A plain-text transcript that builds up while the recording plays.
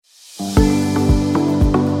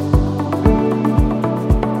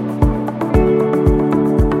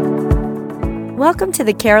Welcome to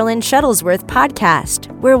the Carolyn Shuttlesworth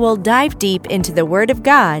podcast, where we'll dive deep into the Word of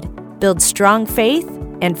God, build strong faith,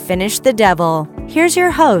 and finish the devil. Here's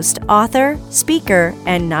your host, author, speaker,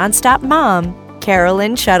 and nonstop mom,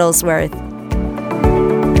 Carolyn Shuttlesworth.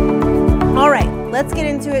 All right, let's get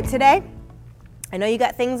into it today. I know you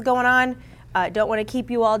got things going on. Don't want to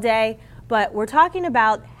keep you all day, but we're talking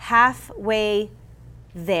about halfway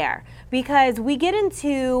there because we get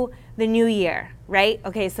into the new year, right?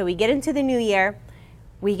 Okay, so we get into the new year.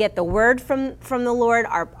 We get the word from the Lord.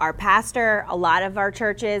 Our pastor, a lot of our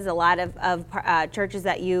churches, a lot of churches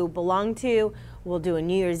that you belong to, will do a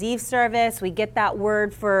New Year's Eve service. We get that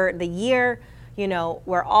word for the year. You know,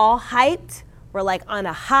 we're all hyped. We're like on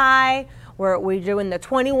a high. We're doing the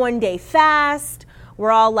 21-day fast.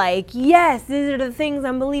 We're all like, yes, these are the things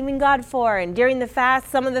I'm believing God for. And during the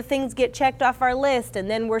fast, some of the things get checked off our list. And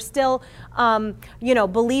then we're still,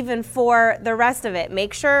 believing for the rest of it.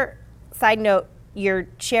 Make sure, side note, you're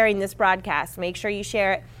sharing this broadcast. Make sure you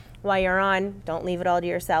share it while you're on. Don't leave it all to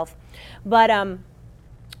yourself. But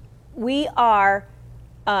we are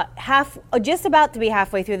just about to be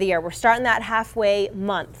halfway through the year. We're starting that halfway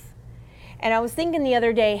month. And I was thinking the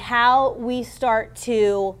other day how we start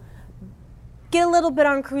to get a little bit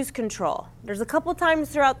on cruise control. There's a couple times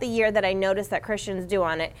throughout the year that I notice that Christians do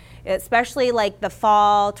on it, especially like the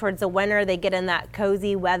fall, towards the winter, they get in that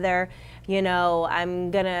cozy weather. You know,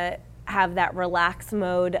 I'm going to have that relaxed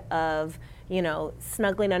mode of,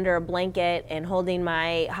 snuggling under a blanket and holding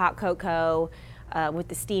my hot cocoa with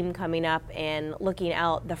the steam coming up and looking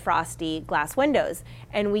out the frosty glass windows.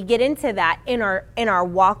 And we get into that in our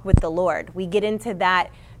walk with the Lord. We get into that,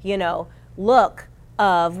 look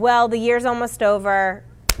of, well, the year's almost over.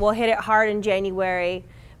 We'll hit it hard in January.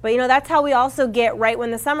 But, that's how we also get right when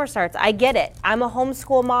the summer starts. I get it. I'm a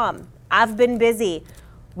homeschool mom. I've been busy.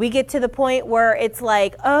 We get to the point where it's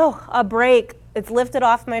like, oh, a break. It's lifted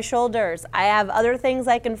off my shoulders. I have other things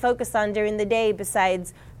I can focus on during the day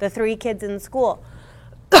besides the 3 kids in school.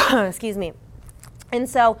 Excuse me. And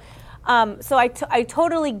so I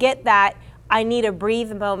totally get that. I need a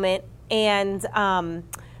breathe moment. And,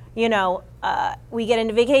 we get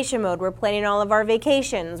into vacation mode. We're planning all of our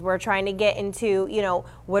vacations. We're trying to get into,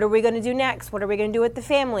 what are we going to do next? What are we going to do with the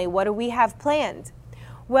family? What do we have planned?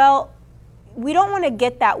 Well, we don't want to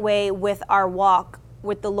get that way with our walk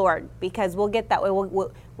with the Lord, because we'll get that way.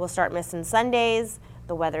 We'll start missing Sundays.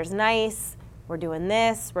 The weather's nice. We're doing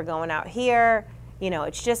this. We're going out here.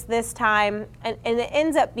 It's just this time. And it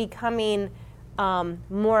ends up becoming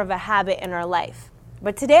more of a habit in our life.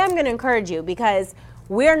 But today I'm going to encourage you, because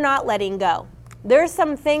we're not letting go. There's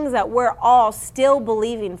some things that we're all still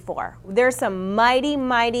believing for. There's some mighty,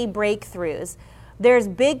 mighty breakthroughs. There's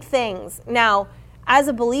big things. Now, as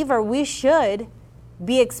a believer, we should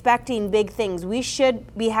be expecting big things. We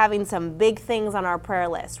should be having some big things on our prayer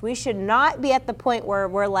list. We should not be at the point where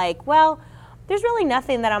we're like, well, there's really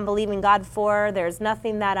nothing that I'm believing God for. There's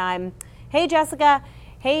nothing that hey, Jessica,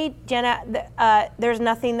 hey, Jenna, there's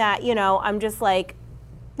nothing that, I'm just like,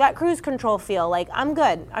 that cruise control feel, like I'm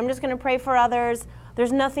good. I'm just going to pray for others.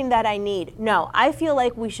 There's nothing that I need. No, I feel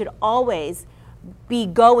like we should always be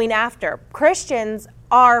going after. Christians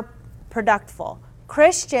are productful.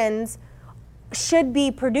 Christians should be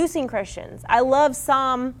producing Christians. I love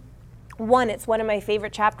Psalm 1. It's one of my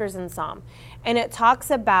favorite chapters in Psalm. And it talks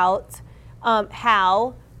about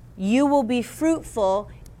how you will be fruitful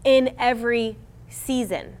in every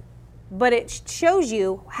season. But it shows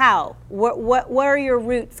you how. What are your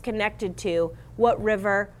roots connected to? What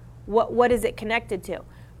river? What is it connected to?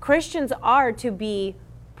 Christians are to be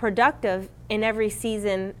productive in every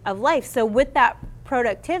season of life. So with that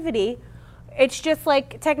productivity, it's just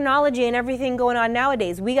like technology and everything going on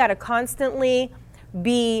nowadays. We got to constantly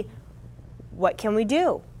be, what can we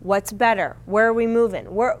do? What's better? Where are we moving?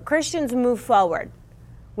 Christians move forward.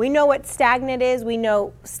 We know what stagnant is. We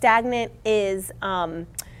know stagnant is...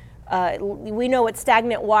 we know what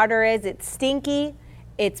stagnant water is. It's stinky.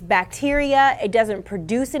 It's bacteria. It doesn't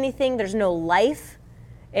produce anything. There's no life.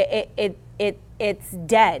 It's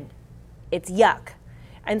dead. It's yuck.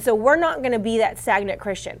 And so we're not going to be that stagnant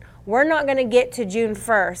Christian. We're not going to get to June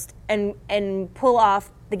 1st and pull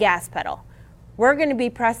off the gas pedal. We're going to be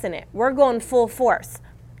pressing it. We're going full force.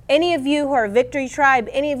 Any of you who are Victory Tribe,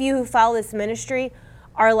 any of you who follow this ministry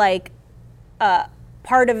are like...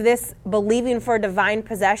 part of this believing for divine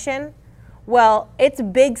possession, well, it's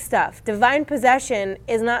big stuff. Divine possession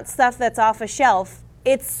is not stuff that's off a shelf.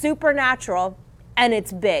 It's supernatural, and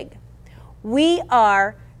it's big. We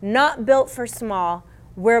are not built for small.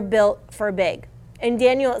 We're built for big. In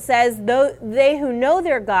Daniel, it says, though they who know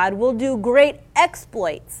their God will do great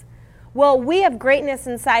exploits. Well, we have greatness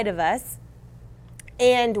inside of us.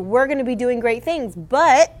 and we're going to be doing great things,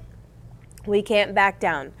 but we can't back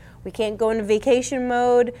down. We can't go into vacation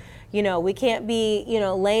mode. We can't be,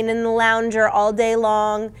 laying in the lounger all day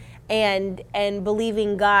long and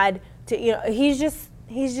believing God to, he's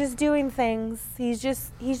just doing things. He's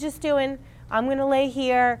just doing, I'm going to lay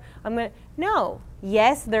here. No.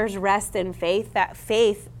 Yes, there's rest in faith. That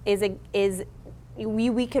faith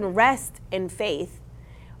we can rest in faith,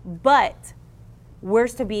 but we're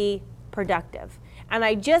to be productive. And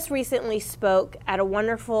I just recently spoke at a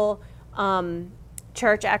wonderful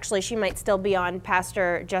church. Actually, she might still be on,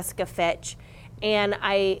 Pastor Jessica Fitch. And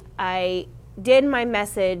I did my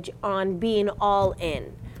message on being all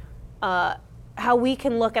in. How we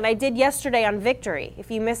can look, and I did yesterday on victory. If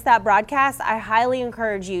you missed that broadcast, I highly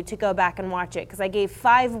encourage you to go back and watch it, because I gave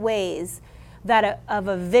 5 ways of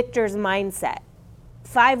a victor's mindset.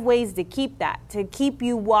 5 ways to keep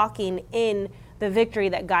you walking in the victory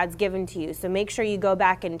that God's given to you. So make sure you go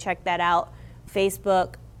back and check that out.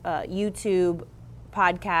 Facebook, YouTube,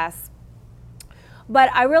 podcasts. But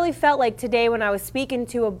I really felt like today when I was speaking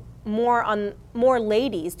to more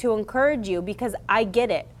ladies, to encourage you, because I get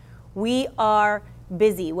it. We are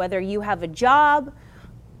busy, whether you have a job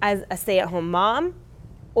as a stay-at-home mom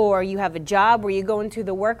or you have a job where you go into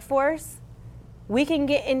the workforce. We can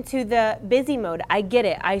get into the busy mode. I get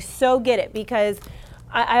it. I so get it, because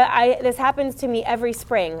this happens to me every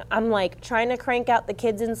spring. I'm like trying to crank out the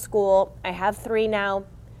kids in school. I have 3 now.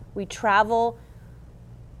 We travel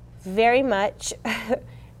very much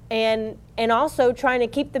and also trying to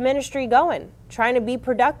keep the ministry going, trying to be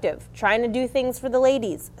productive, trying to do things for the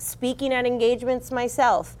ladies, speaking at engagements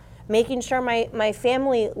myself, making sure my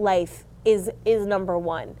family life is number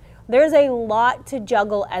one. There's a lot to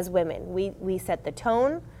juggle as women. We set the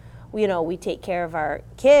tone. We take care of our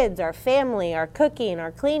kids, our family, our cooking,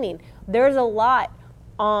 our cleaning. There's a lot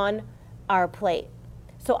on our plate.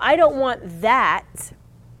 So I don't want that.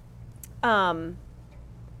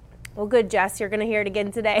 Well, good, Jess, you're going to hear it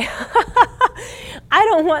again today. I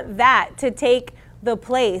don't want that to take the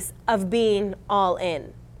place of being all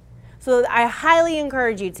in. So I highly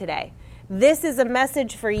encourage you today. This is a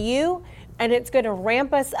message for you, and it's going to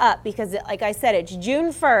ramp us up, because, like I said, it's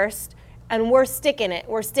June 1st, and we're sticking it.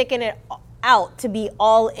 We're sticking it out to be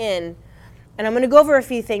all in. And I'm going to go over a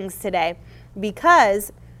few things today,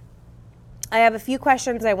 because I have a few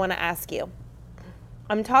questions I want to ask you.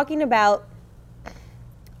 I'm talking about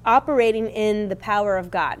operating in the power of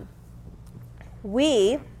God.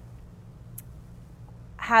 We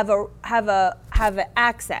have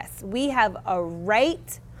access. We have a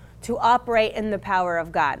right to operate in the power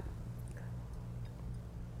of God.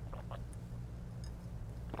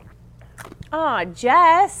 Oh,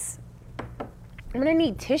 Jess, I'm gonna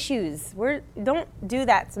need tissues. Don't do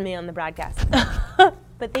that to me on the broadcast.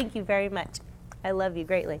 But thank you very much. I love you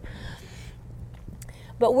greatly.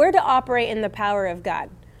 But we're to operate in the power of God.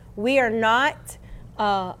 We are not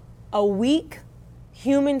a weak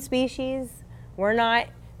human species. We're not,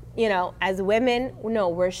 as women, no,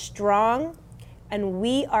 we're strong. And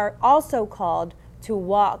we are also called to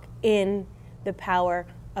walk in the power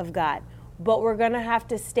of God. But we're going to have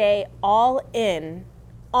to stay all in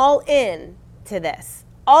to this,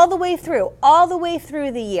 all the way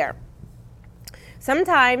through the year.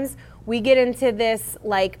 Sometimes we get into this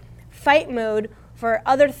like fight mode for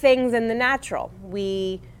other things in the natural.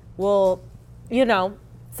 We will,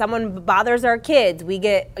 someone bothers our kids, we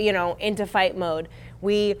get, into fight mode.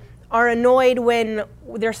 We are annoyed when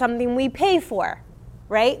there's something we pay for,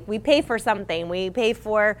 right? We pay for something. We pay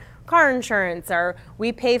for car insurance, or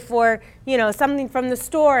we pay for, something from the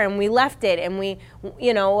store and we left it, and we,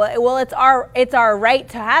 well, it's our right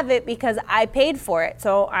to have it because I paid for it.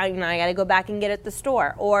 So I got to go back and get it at the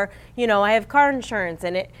store. Or, I have car insurance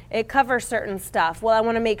and it covers certain stuff. Well, I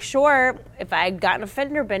want to make sure if I had gotten a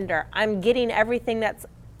fender bender, I'm getting everything that's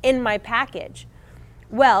in my package.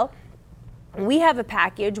 Well, we have a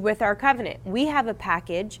package with our covenant. We have a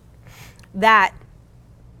package that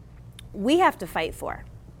we have to fight for.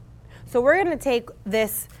 So we're going to take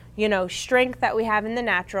this, strength that we have in the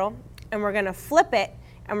natural, and we're going to flip it,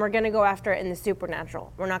 and we're going to go after it in the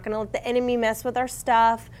supernatural. We're not going to let the enemy mess with our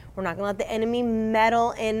stuff. We're not going to let the enemy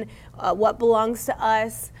meddle in what belongs to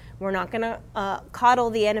us. We're not going to coddle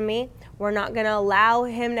the enemy. We're not going to allow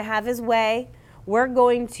him to have his way. We're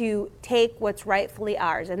going to take what's rightfully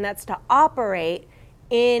ours, and that's to operate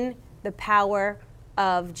in the power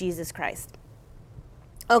of Jesus Christ.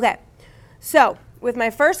 Okay, so with my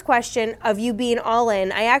first question of you being all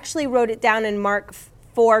in, I actually wrote it down in Mark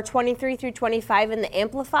 4:23 through 25 in the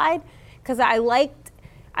Amplified, because I liked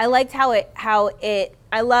how it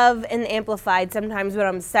I love in the Amplified sometimes when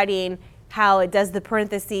I'm studying how it does the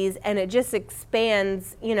parentheses and it just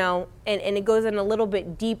expands, and it goes in a little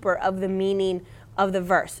bit deeper of the meaning of the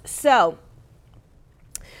verse. So,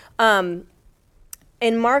 in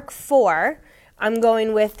Mark 4,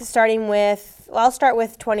 I'll start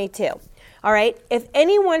with 22. All right. If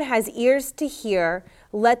anyone has ears to hear,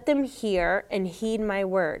 let them hear and heed my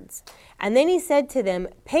words. And then he said to them,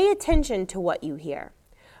 pay attention to what you hear.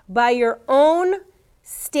 By your own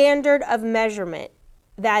standard of measurement,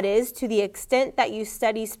 that is, to the extent that you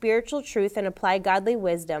study spiritual truth and apply godly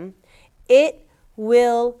wisdom, it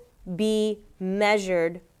will be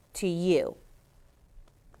measured to you.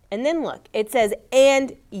 And then look, it says,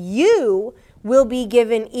 and you will be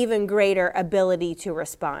given even greater ability to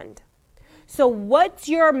respond. So what's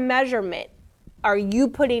your measurement are you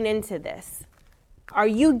putting into this? Are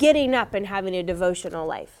you getting up and having a devotional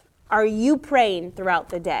life? Are you praying throughout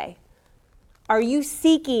the day? Are you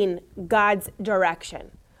seeking God's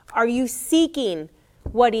direction? Are you seeking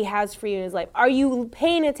what he has for you in his life? Are you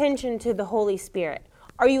paying attention to the Holy Spirit?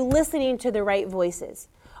 Are you listening to the right voices?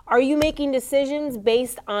 Are you making decisions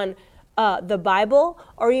based on the Bible,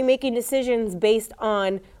 or are you making decisions based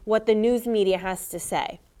on what the news media has to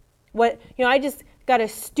say? I just got a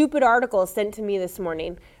stupid article sent to me this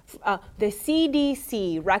morning. The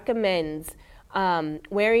CDC recommends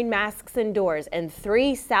wearing masks indoors in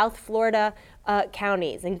 3 South Florida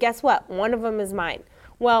counties. And guess what? One of them is mine.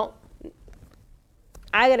 Well,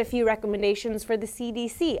 I got a few recommendations for the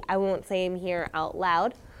CDC. I won't say them here out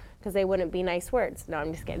loud because they wouldn't be nice words. No,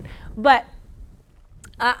 I'm just kidding. But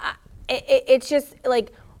it's just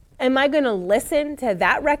like, am I going to listen to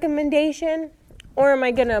that recommendation? Or am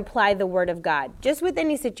I going to apply the word of God? Just with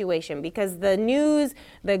any situation, because the news,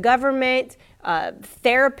 the government,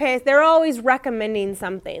 therapists, they're always recommending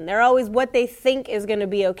something. They're always what they think is going to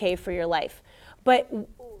be okay for your life. But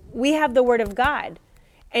we have the word of God,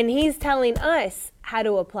 and he's telling us how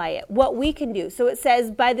to apply it, what we can do. So it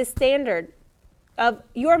says, by the standard of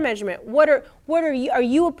your measurement, what are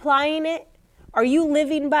you applying it? Are you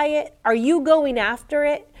living by it? Are you going after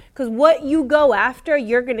it? Because what you go after,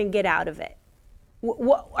 you're going to get out of it.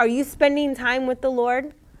 Are you spending time with the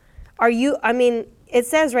Lord? It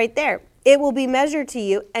says right there, it will be measured to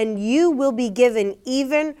you, and you will be given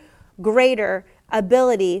even greater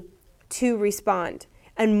ability to respond,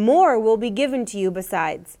 and more will be given to you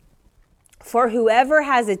besides. For whoever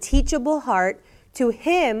has a teachable heart, to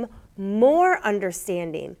him more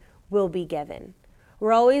understanding will be given.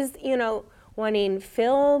 We're always, wanting,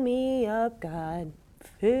 fill me up, God,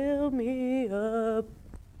 fill me up,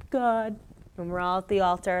 God. And we're all at the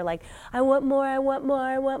altar like, I want more, I want more,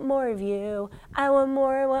 I want more of you. I want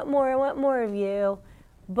more, I want more, I want more of you.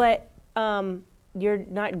 But you're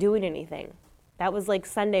not doing anything. That was like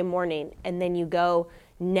Sunday morning, and then you go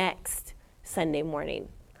next Sunday morning.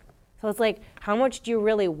 So it's like, how much do you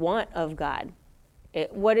really want of God?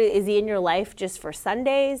 Is he in your life just for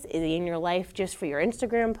Sundays? Is he in your life just for your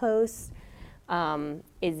Instagram posts?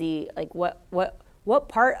 Is he like, what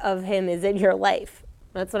part of him is in your life?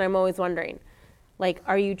 That's what I'm always wondering. Like,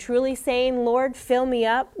 are you truly saying, Lord, fill me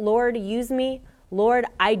up. Lord, use me. Lord,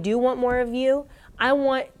 I do want more of you. I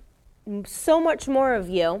want so much more of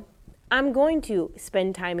you. I'm going to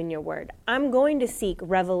spend time in your word. I'm going to seek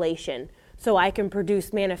revelation so I can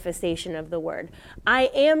produce manifestation of the word.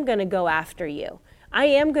 I am going to go after you. I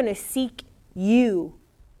am going to seek you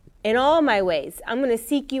in all my ways. I'm going to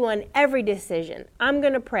seek you on every decision. I'm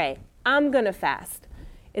going to pray. I'm going to fast.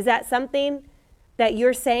 Is that something that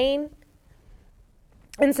you're saying?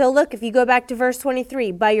 And so look, if you go back to verse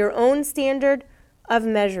 23, by your own standard of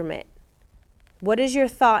measurement, what is your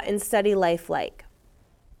thought and study life like?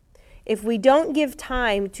 If we don't give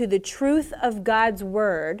time to the truth of God's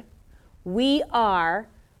word, we are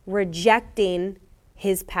rejecting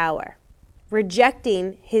his power.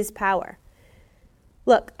 Rejecting his power.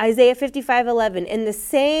 Look, Isaiah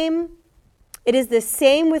 55:11, it is the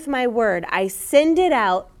same with my word. I send it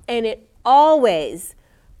out, and it always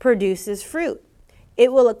produces fruit.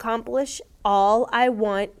 It will accomplish all I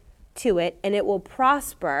want to it, and it will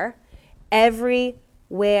prosper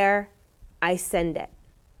everywhere I send it.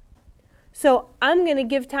 So I'm going to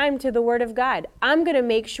give time to the word of God. I'm going to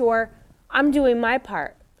make sure I'm doing my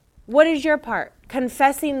part. What is your part?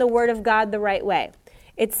 Confessing the word of God the right way.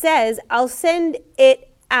 It says, I'll send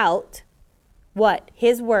it out, what?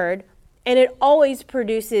 His word, and it always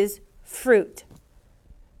produces fruit.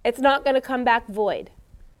 It's not going to come back void.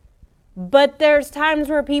 But there's times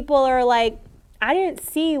where people are like, I didn't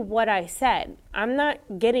see what I said. I'm not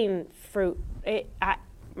getting fruit.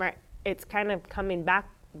 It's kind of coming back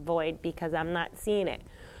void because I'm not seeing it.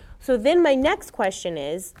 So then my next question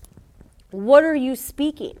is, what are you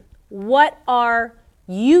speaking? What are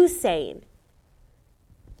you saying?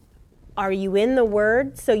 Are you in the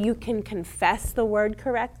Word so you can confess the Word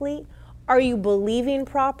correctly? Are you believing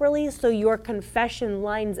properly so your confession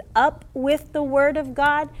lines up with the Word of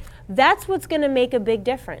God? That's what's going to make a big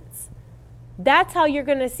difference. That's how you're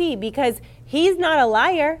going to see, because He's not a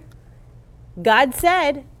liar. God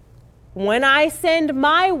said, when I send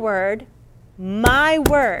my word, when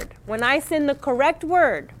I send the correct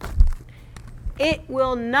word, it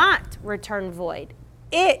will not return void.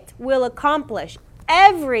 It will accomplish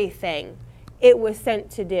everything it was sent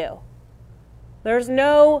to do.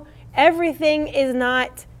 Everything is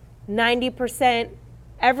not 90%.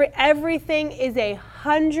 Everything is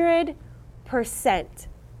 100%.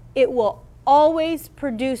 It will always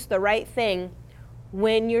produce the right thing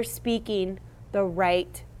when you're speaking the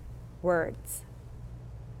right words.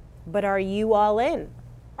 But are you all in?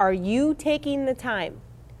 Are you taking the time?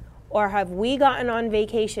 Or have we gotten on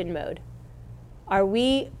vacation mode? Are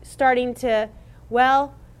we starting to, I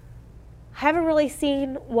haven't really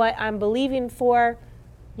seen what I'm believing for.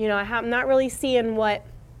 I'm not really seeing what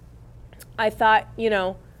I thought,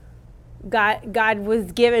 God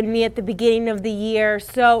was giving me at the beginning of the year.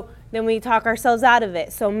 So then we talk ourselves out of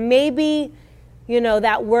it. So maybe,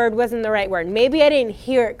 that word wasn't the right word. Maybe I didn't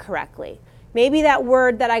hear it correctly. Maybe that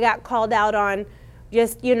word that I got called out on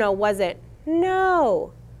just, wasn't.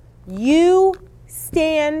 No. You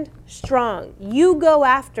stand strong. You go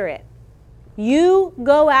after it. You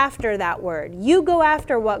go after that word. You go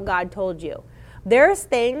after what God told you. There's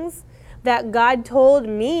things that God told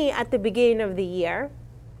me at the beginning of the year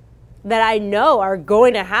that I know are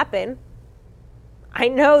going to happen. I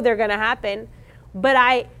know they're going to happen, but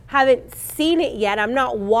I haven't seen it yet. I'm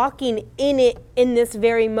not walking in it in this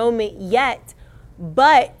very moment yet,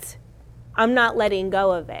 but I'm not letting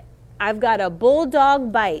go of it. I've got a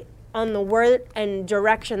bulldog bite on the word and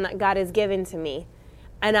direction that God has given to me,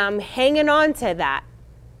 and I'm hanging on to that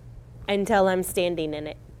until I'm standing in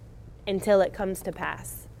it, until it comes to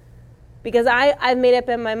pass. Because I've made up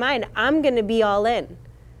in my mind, I'm going to be all in.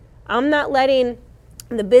 I'm not letting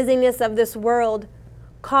the busyness of this world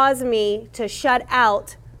cause me to shut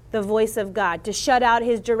out the voice of God, to shut out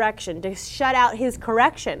His direction, to shut out His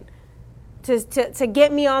correction, to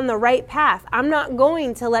get me on the right path. I'm not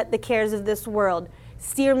going to let the cares of this world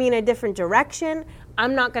steer me in a different direction.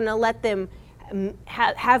 I'm not going to let them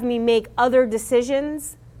have me make other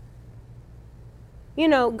decisions.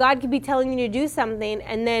 God could be telling you to do something,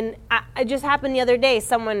 and then it just happened the other day.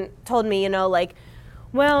 Someone told me,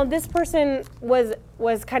 this person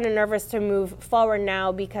was kind of nervous to move forward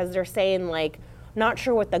now because they're saying, not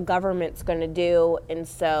sure what the government's going to do, and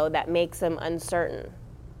so that makes them uncertain.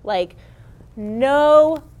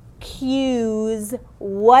 No cues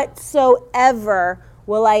whatsoever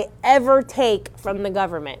will I ever take from the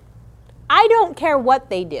government. I don't care what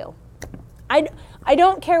they do. I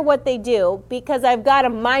don't care what they do, because I've got a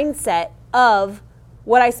mindset of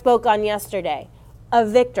what I spoke on yesterday, a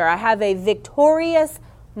victor. I have a victorious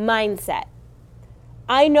mindset.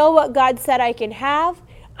 I know what God said I can have.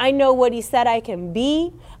 I know what He said I can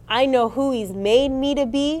be. I know who He's made me to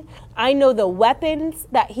be. I know the weapons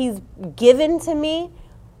that He's given to me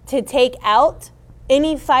to take out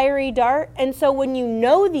any fiery dart. And so when you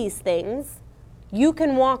know these things, you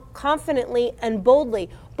can walk confidently and boldly.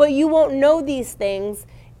 But you won't know these things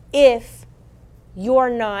if you're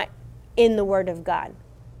not in the Word of God.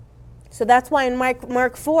 So that's why in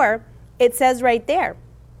Mark 4, it says right there,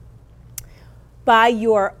 by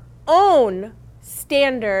your own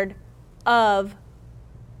standard of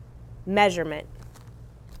measurement.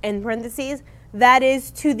 In parentheses, that is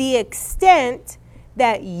to the extent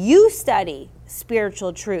that you study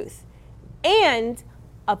spiritual truth and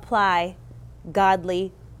apply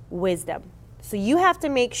godly wisdom. So you have to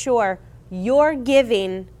make sure you're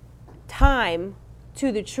giving time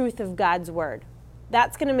to the truth of God's word.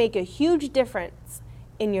 That's going to make a huge difference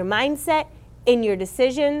in your mindset, in your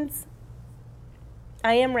decisions.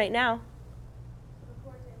 I am right now.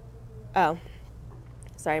 Oh,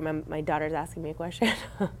 sorry, my daughter's asking me a question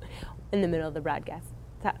in the middle of the broadcast.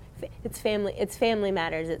 It's family. It's family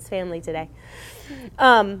matters. It's family today.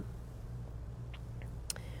 All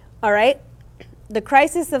right. The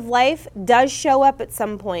crisis of life does show up at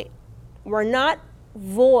some point. We're not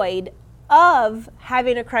void of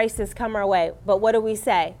having a crisis come our way. But what do we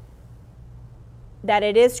say? That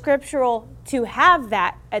it is scriptural to have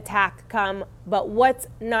that attack come, but what's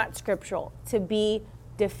not scriptural? To be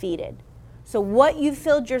defeated. So what you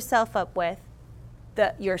filled yourself up with,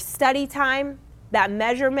 your study time, that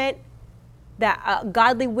measurement, that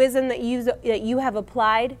godly wisdom that you have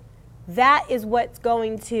applied, that is what's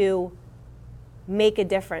going to make a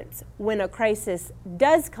difference when a crisis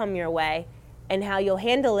does come your way, and how you'll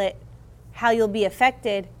handle it, how you'll be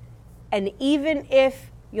affected, and even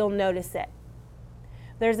if you'll notice it.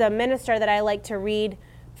 There's a minister that I like to read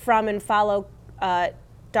from and follow,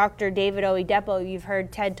 Dr. David Oyedepo. You've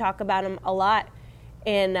heard Ted talk about him a lot.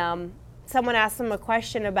 And someone asked him a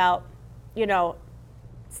question about,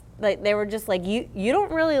 like they were just like, you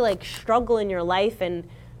don't really like struggle in your life, and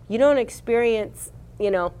you don't experience,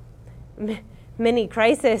 many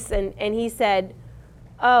crises. And he said,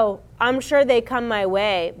 oh, I'm sure they come my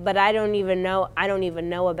way, but I don't even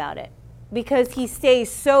know about it. Because he stays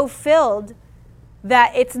so filled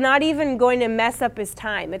that it's not even going to mess up his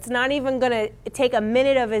time. It's not even going to take a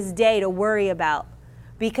minute of his day to worry about,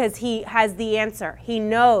 because he has the answer. He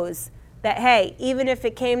knows that, hey, even if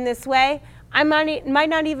it came this way, I might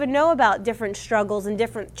not even know about different struggles and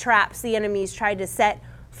different traps the enemy's tried to set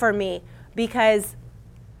for me, because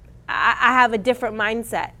I have a different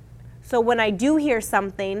mindset. So when I do hear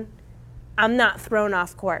something, I'm not thrown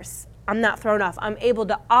off course. I'm not thrown off. I'm able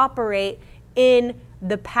to operate in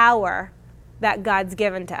the power that God's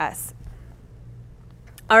given to us.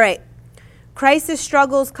 All right. Crisis,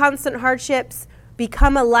 struggles, constant hardships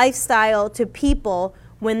become a lifestyle to people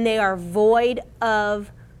when they are void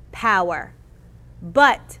of power.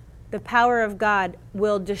 But the power of God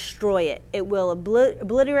will destroy it. It will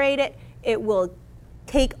obliterate it. It will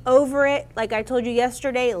take over it. Like I told you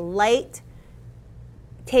yesterday, light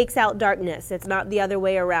takes out darkness. It's not the other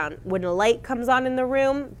way around. When the light comes on in the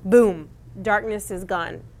room, boom, darkness is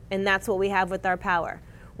gone. And that's what we have with our power.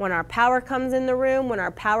 When our power comes in the room, when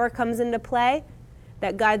our power comes into play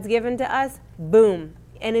that God's given to us, boom,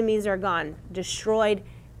 enemies are gone, destroyed,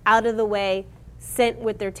 out of the way, sent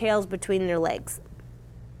with their tails between their legs.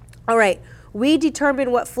 All right, we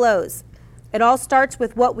determine what flows. It all starts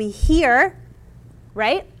with what we hear,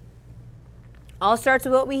 right? All starts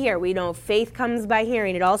with what we hear. We know faith comes by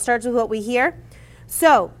hearing. It all starts with what we hear.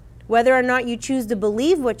 So, whether or not you choose to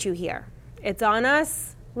believe what you hear, it's on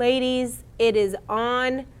us, ladies. It is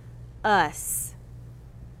on us.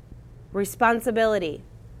 Responsibility.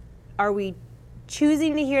 Are we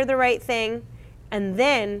choosing to hear the right thing? And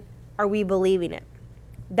then, are we believing it?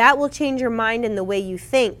 That will change your mind and the way you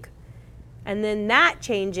think. And then that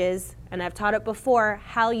changes, and I've taught it before,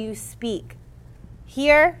 how you speak.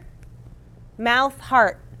 Here, mouth,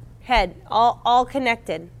 heart, head, all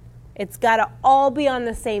connected. It's got to all be on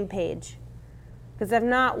the same page. Because if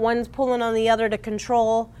not, one's pulling on the other to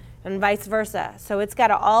control and vice versa. So it's got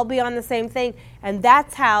to all be on the same thing. And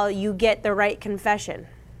that's how you get the right confession.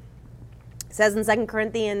 It says in 2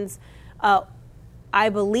 Corinthians, I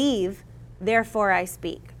believe, therefore I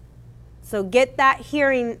speak. So get that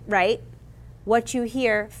hearing right. What you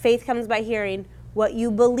hear, faith comes by hearing. What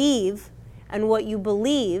you believe, and what you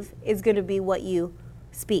believe is going to be what you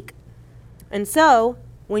speak. And so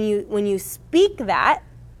when you speak that,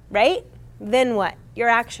 right, then what? Your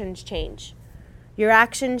actions change. Your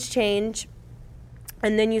actions change,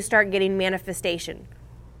 and then you start getting manifestation.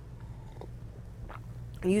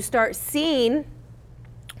 You start seeing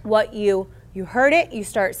what you heard it, you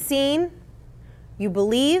start seeing, you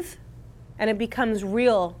believe, and it becomes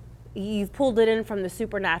real. You've pulled it in from the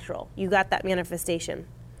supernatural. You got that manifestation.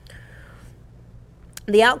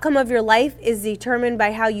 The outcome of your life is determined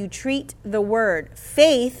by how you treat the word.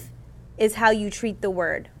 Faith is how you treat the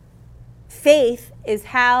word. Faith is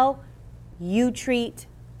how you treat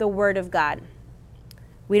the word of God.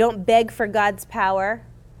 We don't beg for God's power,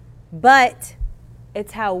 but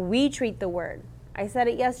it's how we treat the word. I said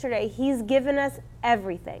it yesterday. He's given us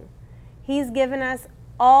everything. He's given us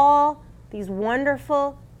all these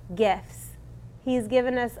wonderful gifts. He's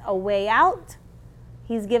given us a way out.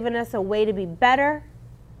 He's given us a way to be better.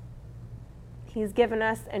 He's given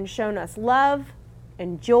us and shown us love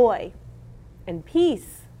and joy and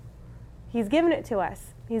peace. He's given it to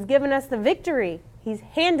us. He's given us the victory. He's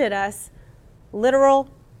handed us literal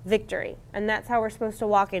victory. And that's how we're supposed to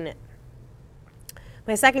walk in it.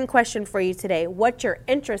 My second question for you today, what's your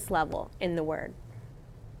interest level in the word?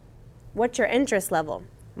 What's your interest level?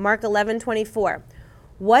 Mark 11:24.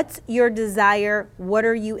 What's your desire? What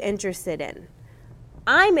are you interested in?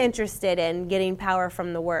 I'm interested in getting power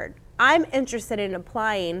from the word. I'm interested in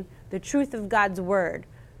applying the truth of God's word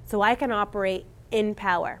so I can operate in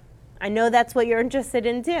power. I know that's what you're interested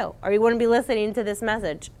in too, or you wouldn't be listening to this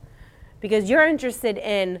message, because you're interested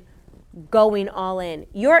in going all in.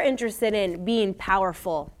 You're interested in being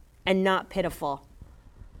powerful and not pitiful.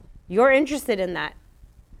 You're interested in that.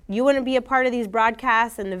 You wouldn't be a part of these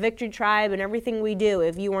broadcasts and the Victory Tribe and everything we do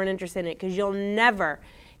if you weren't interested in it, because you'll never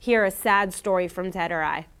hear a sad story from Ted or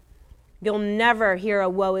I. You'll never hear a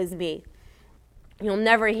woe is me. You'll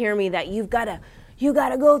never hear me that you gotta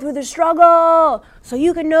go through the struggle so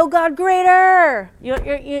you can know God greater.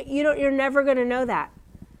 You're never gonna know that.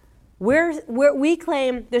 We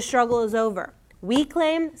claim the struggle is over. We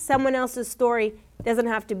claim someone else's story doesn't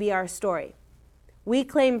have to be our story. We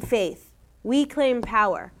claim faith. We claim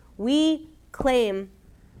power. We claim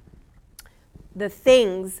the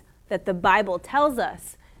things that the Bible tells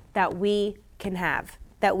us that we can have.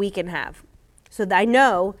 So I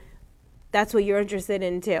know that's what you're interested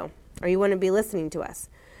in too, or you want to be listening to us.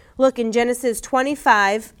 Look in Genesis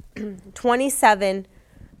 25, 27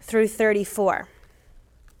 through 34.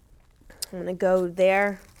 I'm going to go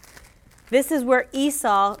there. This is where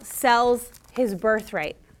Esau sells his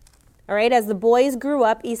birthright. All right, as the boys grew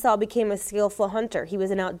up, Esau became a skillful hunter. He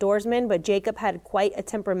was an outdoorsman, but Jacob had quite a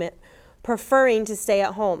temperament, preferring to stay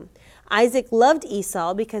at home. Isaac loved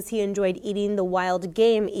Esau because he enjoyed eating the wild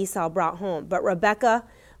game Esau brought home, but Rebekah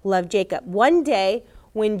loved Jacob. One day,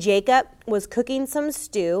 when Jacob was cooking some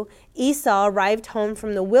stew, Esau arrived home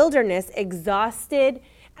from the wilderness exhausted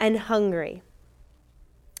and hungry.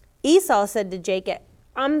 Esau said to Jacob,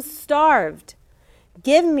 "I'm starved.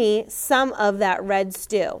 Give me some of that red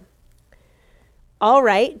stew." "All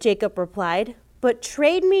right," Jacob replied, "but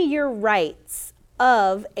trade me your rights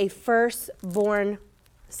of a firstborn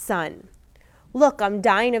son." "Look, I'm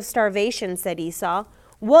dying of starvation," said Esau.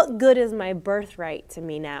 "What good is my birthright to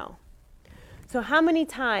me now?" So how many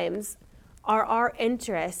times are our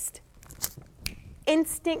interest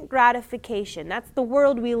instant gratification? That's the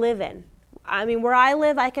world we live in. I mean, where I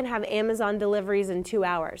live, I can have Amazon deliveries in 2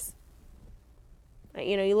 hours.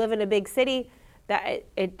 You live in a big city,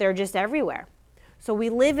 they're just everywhere. So we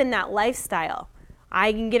live in that lifestyle.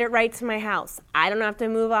 I can get it right to my house. I don't have to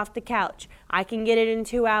move off the couch. I can get it in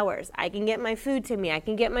 2 hours. I can get my food to me. I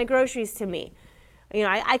can get my groceries to me.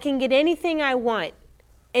 I can get anything I want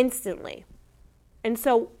instantly. And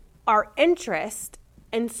so our interest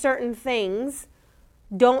in certain things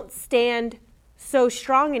don't stand so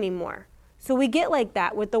strong anymore. So we get like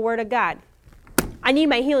that with the Word of God. I need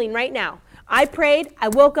my healing right now. I prayed, I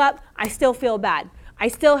woke up, I still feel bad. I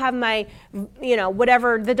still have my,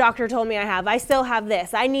 whatever the doctor told me I have. I still have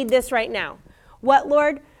this. I need this right now. What,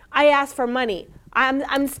 Lord? I asked for money.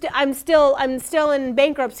 I'm still in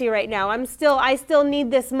bankruptcy right now. I still need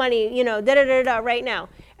this money, right now.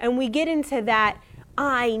 And we get into that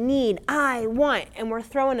I need, I want, and we're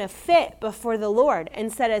throwing a fit before the Lord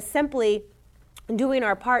instead of simply doing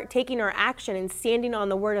our part, taking our action and standing on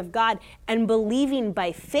the Word of God and believing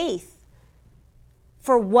by faith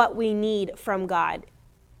for what we need from God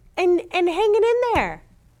and hanging in there.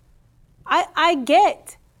 I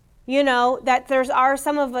get, that are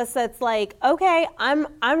some of us that's like, okay, I'm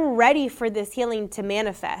ready for this healing to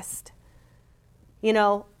manifest.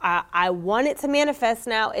 I want it to manifest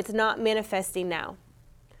now. It's not manifesting now.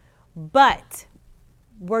 But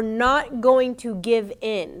we're not going to give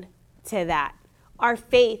in to that. Our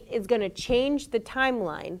faith is going to change the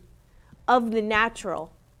timeline of the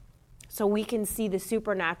natural so we can see the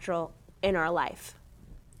supernatural in our life.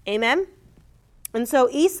 Amen? And so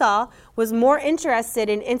Esau was more interested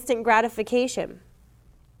in instant gratification.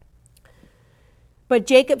 But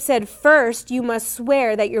Jacob said, "First, you must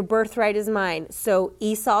swear that your birthright is mine." So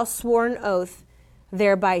Esau swore an oath,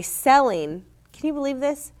 thereby selling, can you believe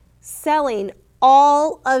this? Selling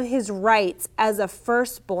all of his rights as a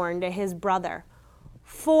firstborn to his brother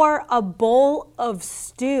for a bowl of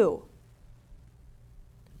stew.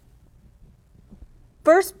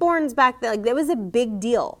 Firstborns back then, that was a big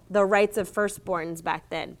deal, the rights of firstborns back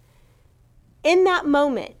then. In that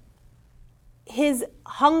moment, his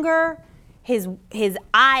hunger, his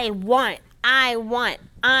I want,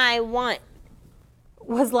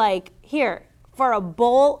 was like, here, for a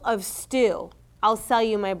bowl of stew, I'll sell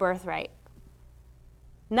you my birthright.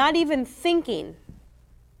 Not even thinking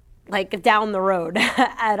down the road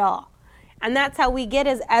at all. And that's how we get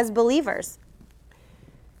as believers.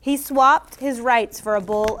 He swapped his rights for a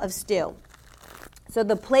bowl of stew. So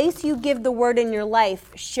the place you give the Word in your life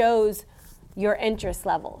shows your interest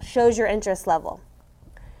level.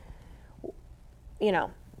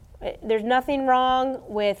 There's nothing wrong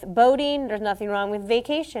with boating. There's nothing wrong with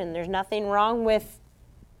vacation. There's nothing wrong with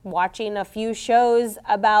watching a few shows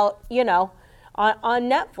about, on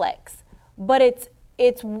Netflix. But it's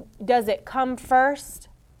does it come first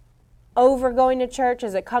over going to church?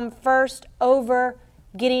 Does it come first over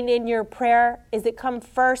getting in your prayer? Is it come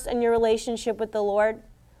first in your relationship with the Lord?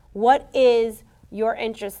 What is your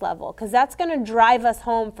interest level? Because that's going to drive us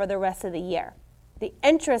home for the rest of the year. The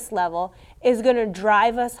interest level is going to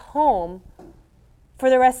drive us home for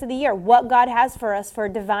the rest of the year. What God has for us for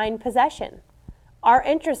divine possession. Our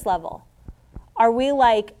interest level. Are we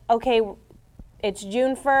like, okay, it's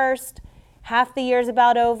June 1st, half the year's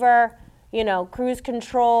about over, cruise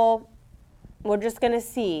control, we're just going to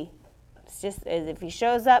see. It's just, if he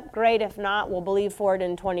shows up, great. If not, we'll believe for it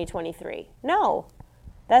in 2023. No,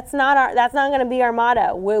 that's not going to be our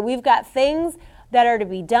motto. We've got things that are to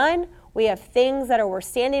be done. We have things that we're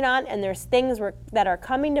standing on, and there's things that are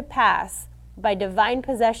coming to pass by divine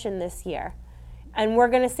possession this year. And we're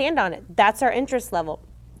going to stand on it. That's our interest level.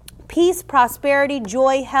 Peace, prosperity,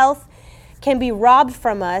 joy, health can be robbed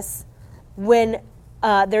from us when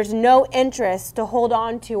there's no interest to hold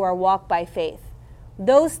on to or walk by faith.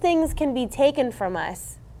 Those things can be taken from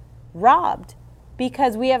us, robbed,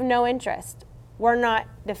 because we have no interest. We're not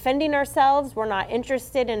defending ourselves. We're not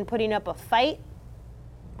interested in putting up a fight.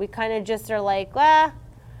 We kind of just are like,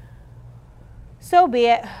 so be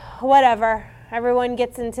it, whatever. Everyone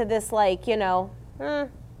gets into this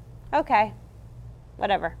okay,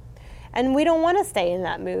 whatever. And we don't want to stay in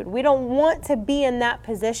that mood. We don't want to be in that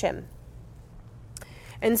position.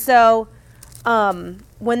 And so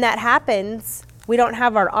when that happens, we don't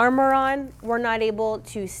have our armor on. We're not able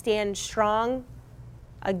to stand strong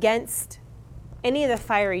against any of the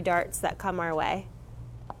fiery darts that come our way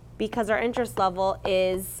because our interest level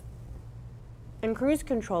is in cruise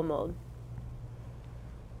control mode.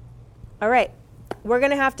 All right, we're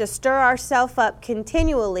going to have to stir ourselves up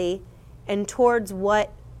continually and towards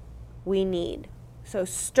what we need. So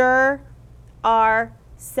stir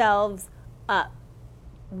ourselves up.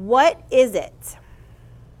 What is it?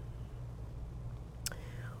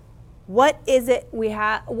 What is it we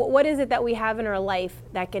have? What is it that we have in our life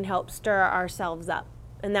that can help stir ourselves up?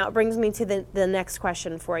 And that brings me to the next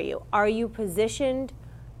question for you. Are you positioned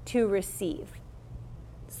to receive?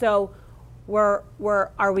 So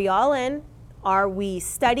are we all in? Are we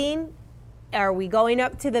studying? Are we going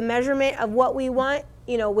up to the measurement of what we want?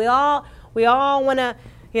 We all want to,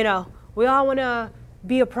 we all want to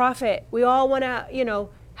be a prophet. We all want to,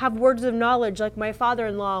 have words of knowledge like my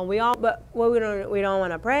father-in-law. We don't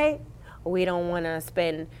want to pray. We don't want to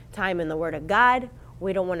spend time in the Word of God.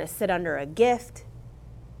 We don't want to sit under a gift.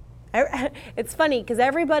 It's funny because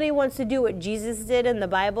everybody wants to do what Jesus did in the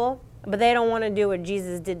Bible, but they don't want to do what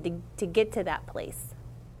Jesus did to get to that place.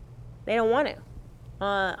 They don't want to.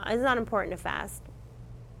 It's not important to fast.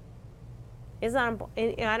 It's not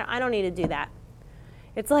important. I don't need to do that.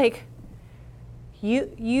 It's like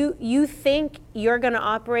you think you're going to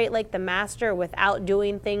operate like the master without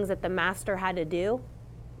doing things that the master had to do?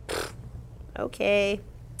 Okay.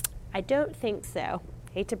 I don't think so.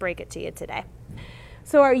 Hate to break it to you today.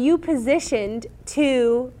 So are you positioned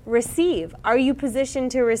to receive? Are you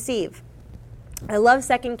positioned to receive? I love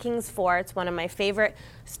 2 Kings 4. It's one of my favorite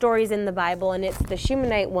stories in the Bible, and it's the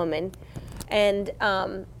Shunammite woman. And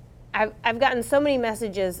I've gotten so many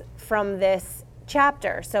messages from this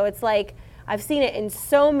chapter. So it's like I've seen it in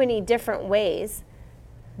so many different ways.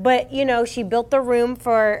 But, she built the room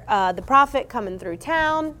for the prophet coming through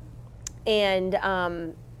town and,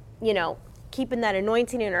 keeping that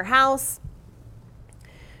anointing in her house.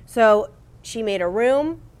 So she made a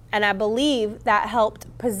room, and I believe that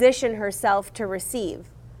helped position herself to receive.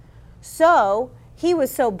 So he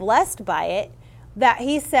was so blessed by it that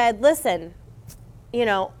he said, listen,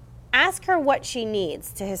 ask her what she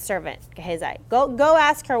needs to his servant, Gehazi. Go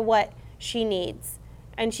ask her what she needs.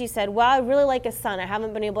 And she said, well, I really like a son. I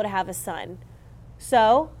haven't been able to have a son.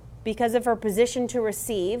 So because of her position to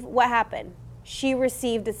receive, what happened? She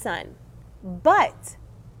received a son. But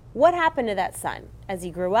what happened to that son? As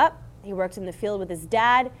he grew up, he worked in the field with his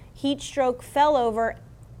dad, heat stroke, fell over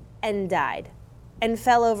and died. And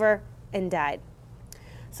fell over and died.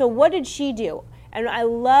 So what did she do? And I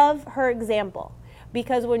love her example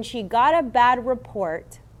because when she got a bad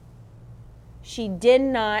report, she did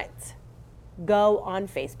not go on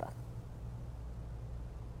Facebook.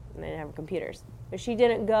 They didn't have computers. But she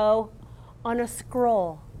didn't go on a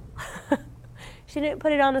scroll. She didn't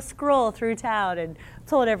put it on a scroll through town and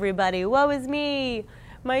told everybody, woe is me,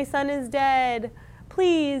 my son is dead.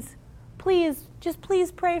 Please, just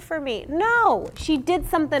please pray for me. No, she did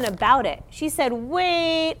something about it. She said,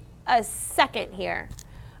 wait a second here.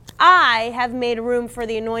 I have made room for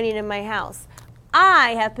the anointing in my house.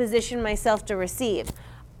 I have positioned myself to receive.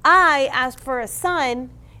 I asked for a son,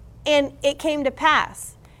 and it came to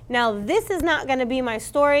pass. Now, this is not going to be my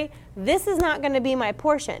story. This is not going to be my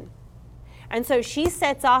portion. And so she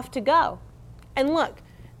sets off to go. And look,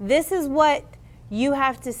 this is what you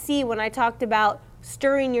have to see when I talked about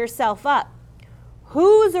stirring yourself up.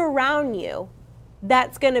 Who's around you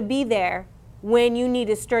that's going to be there when you need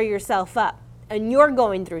to stir yourself up and you're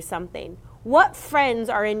going through something? What friends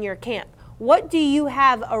are in your camp? What do you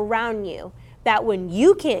have around you that when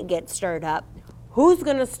you can't get stirred up, who's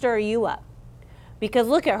going to stir you up? Because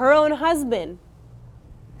look at her own husband.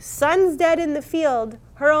 Son's dead in the field.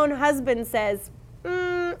 Her own husband says,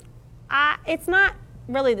 it's not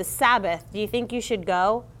really the Sabbath. Do you think you should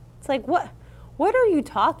go? It's like, what are you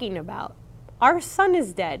talking about? Our son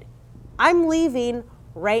is dead. I'm leaving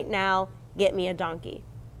right now. Get me a donkey.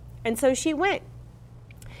 And so she went.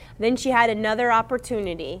 Then she had another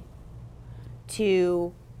opportunity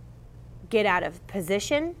to get out of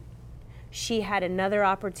position. She had another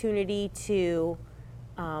opportunity to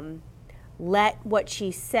let what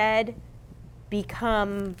she said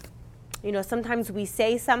become, sometimes we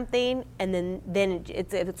say something and then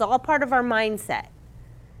it's all part of our mindset.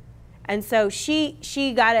 And so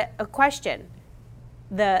she got a question.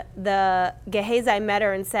 The Gehazi met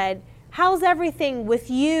her and said, how's everything with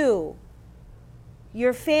you,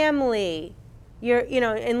 your family,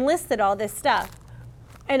 enlisted all this stuff.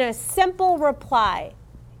 And a simple reply,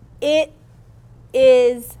 it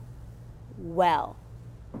is well.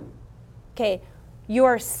 Okay,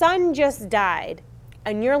 your son just died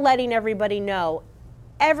and you're letting everybody know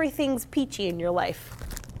everything's peachy in your life.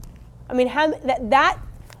 I mean,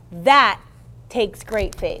 that takes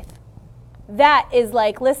great faith. That is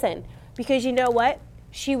like, listen, because you know what?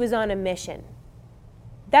 She was on a mission.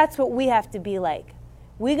 That's what we have to be like.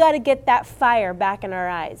 We got to get that fire back in our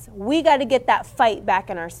eyes. We got to get that fight back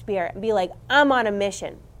in our spirit and be like, I'm on a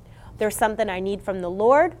mission. There's something I need from the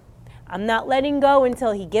Lord. I'm not letting go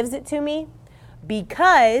until he gives it to me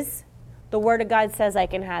because the Word of God says I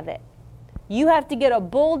can have it. You have to get a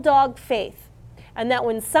bulldog faith. And that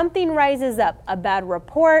when something rises up, a bad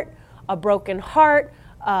report, a broken heart,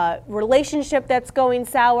 a relationship that's going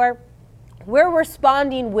sour, we're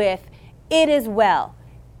responding with, it is well.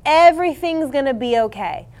 Everything's going to be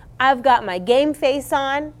okay. I've got my game face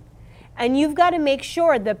on. And you've got to make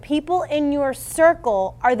sure the people in your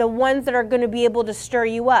circle are the ones that are going to be able to stir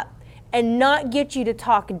you up and not get you to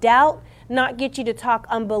talk doubt, not get you to talk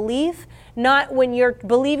unbelief, not when you're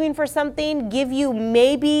believing for something, give you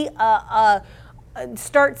maybe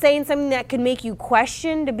start saying something that could make you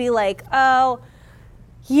question, to be like, oh,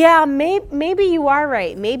 yeah, maybe you are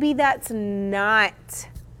right. Maybe that's not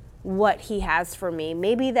what he has for me.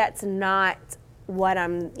 Maybe that's not what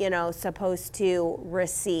I'm, supposed to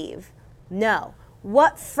receive. No.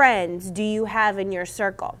 What friends do you have in your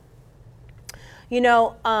circle? At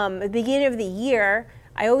the beginning of the year,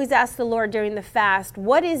 I always ask the Lord during the fast,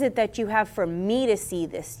 what is it that you have for me to see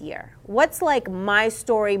this year? What's like my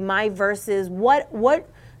story, my verses? What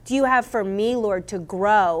do you have for me, Lord, to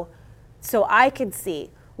grow so I can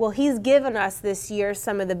see? Well, he's given us this year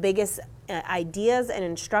some of the biggest ideas and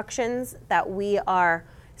instructions that we are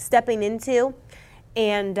stepping into.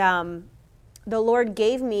 And the Lord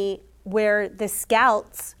gave me where the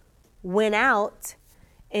scouts went out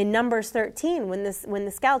in Numbers 13, when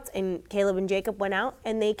the scouts and Caleb and Jacob went out,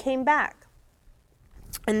 and they came back.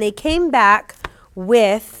 And they came back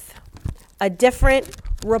with a different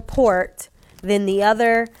report than the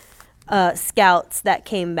other scouts that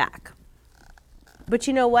came back. But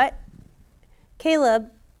you know what? Caleb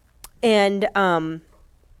and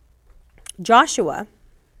Joshua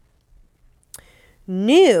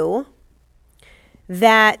knew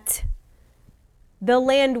that the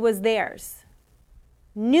land was theirs.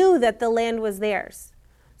 Knew that the land was theirs.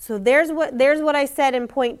 So there's what I said in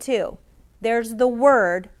point 2. There's the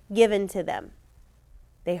word given to them.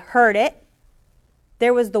 They heard it.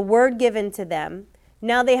 There was the word given to them.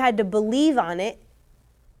 Now they had to believe on it,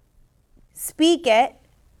 speak it,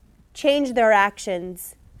 change their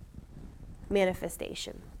actions,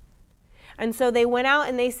 manifestation. And so they went out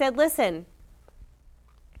and they said, listen,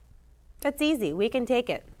 that's easy. We can take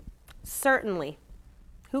it. Certainly.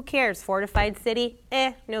 Who cares? Fortified city?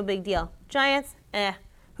 No big deal. Giants?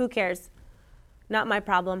 Who cares? Not my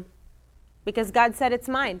problem. Because God said it's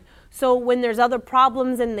mine. So when there's other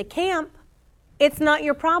problems in the camp, it's not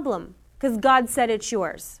your problem. Because God said it's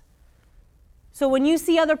yours. So when you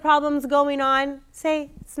see other problems going on,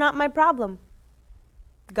 say, it's not my problem.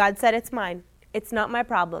 God said it's mine. It's not my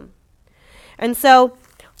problem. And so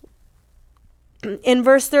in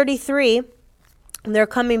verse 33, they're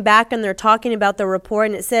coming back and they're talking about the report,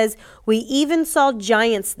 and it says, we even saw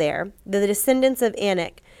giants there, the descendants of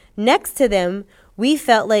Anak. Next to them, we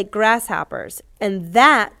felt like grasshoppers. And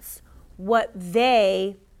that's what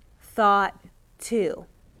they thought too.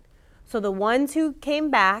 So the ones who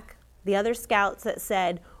came back, the other scouts that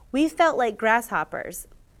said, we felt like grasshoppers.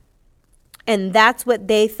 And that's what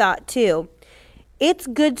they thought too. It's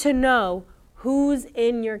good to know who's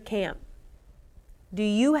in your camp. Do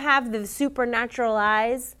you have the supernatural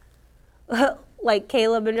eyes? like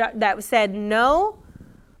Caleb and Joshua, that said, no,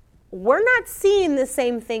 we're not seeing the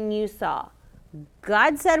same thing you saw.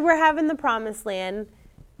 God said we're having the promised land.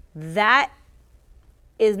 That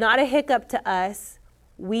is not a hiccup to us.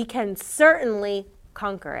 We can certainly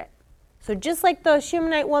conquer it. So just like the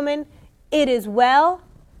Shunammite woman, it is well,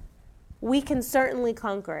 we can certainly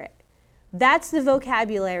conquer it. That's the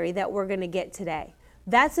vocabulary that we're going to get today.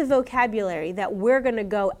 That's a vocabulary that we're going to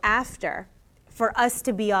go after for us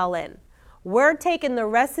to be all in. We're taking the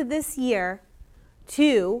rest of this year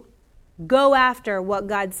to go after what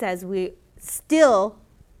God says we still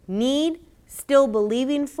need, still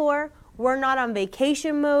believing for. We're not on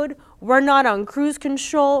vacation mode. We're not on cruise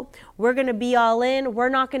control. We're going to be all in. We're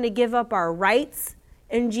not going to give up our rights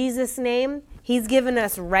in Jesus' name. He's given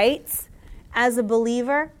us rights as a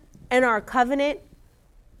believer in our covenant,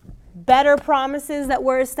 better promises that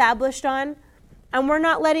we're established on, and we're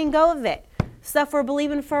not letting go of it. Stuff we're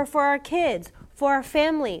believing for our kids, for our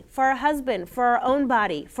family, for our husband, for our own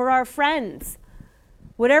body, for our friends.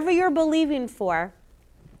 Whatever you're believing for,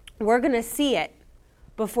 we're going to see it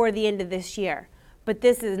before the end of this year. But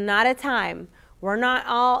this is not a time. We're not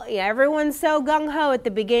all, everyone's so gung-ho at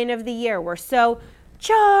the beginning of the year. We're so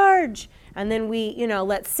charge. And then we,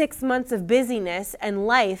 let 6 months of busyness and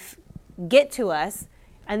life get to us.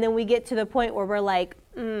 And then we get to the point where we're like,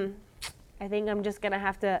 I think I'm just going to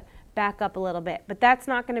have to back up a little bit. But that's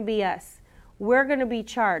not going to be us. We're going to be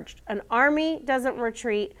charged. An army doesn't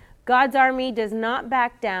retreat. God's army does not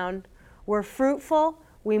back down. We're fruitful.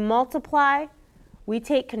 We multiply. We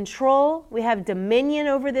take control. We have dominion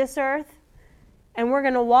over this earth. And we're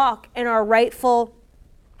going to walk in our rightful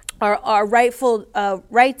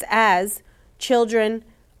rights as children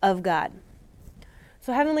of God.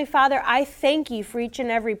 So Heavenly Father, I thank you for each and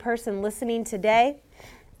every person listening today,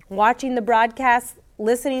 watching the broadcast,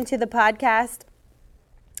 listening to the podcast,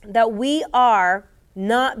 that we are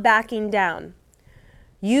not backing down.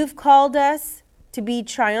 You've called us to be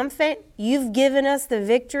triumphant. You've given us the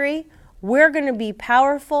victory. We're going to be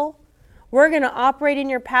powerful. We're going to operate in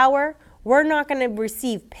your power. We're not going to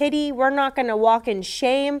receive pity. We're not going to walk in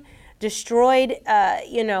shame, destroyed.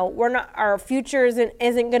 Our future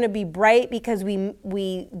isn't going to be bright because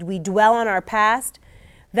we dwell on our past.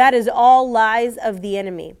 That is all lies of the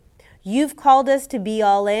enemy. You've called us to be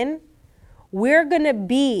all in. We're going to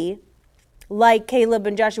be like Caleb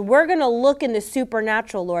and Joshua. We're going to look in the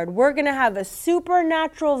supernatural, Lord. We're going to have a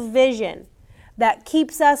supernatural vision that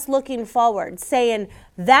keeps us looking forward, saying,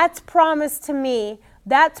 that's promised to me,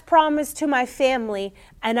 that's promised to my family,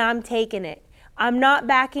 and I'm taking it. I'm not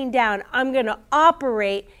backing down. I'm going to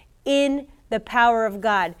operate in the power of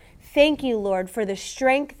God. Thank you, Lord, for the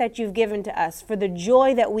strength that you've given to us, for the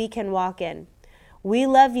joy that we can walk in. We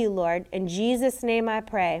love you, Lord. In Jesus' name I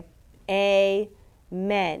pray.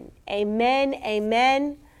 Amen. Amen.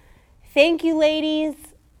 Amen. Thank you, ladies.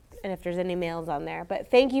 And if there's any males on there.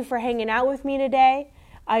 But thank you for hanging out with me today.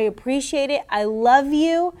 I appreciate it. I love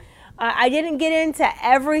you. I didn't get into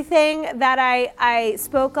everything that I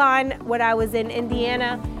spoke on when I was in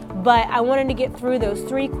Indiana, but I wanted to get through those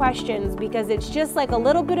 3 questions because it's just like a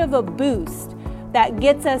little bit of a boost that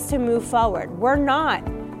gets us to move forward. We're not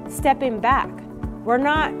stepping back. We're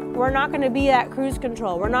not going to be at cruise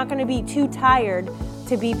control. We're not going to be too tired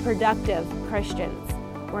to be productive Christians.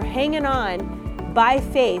 We're hanging on by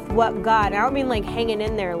faith what God, I don't mean like hanging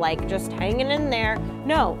in there, like just hanging in there.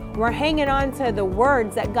 No, we're hanging on to the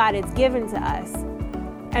words that God has given to us.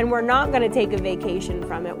 And we're not going to take a vacation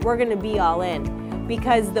from it. We're going to be all in.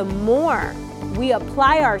 Because the more we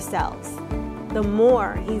apply ourselves, the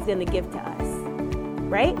more he's going to give to us.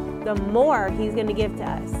 Right? The more he's going to give to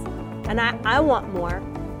us. And I want more.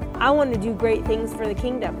 I want to do great things for the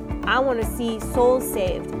kingdom. I want to see souls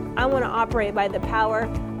saved. I want to operate by the power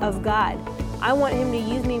of God. I want him to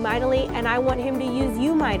use me mightily, and I want him to use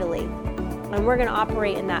you mightily. And we're going to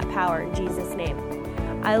operate in that power in Jesus' name.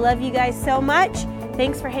 I love you guys so much.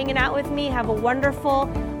 Thanks for hanging out with me. Have a wonderful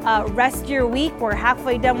rest of your week. We're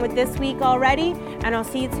halfway done with this week already, and I'll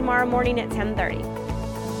see you tomorrow morning at 10:30.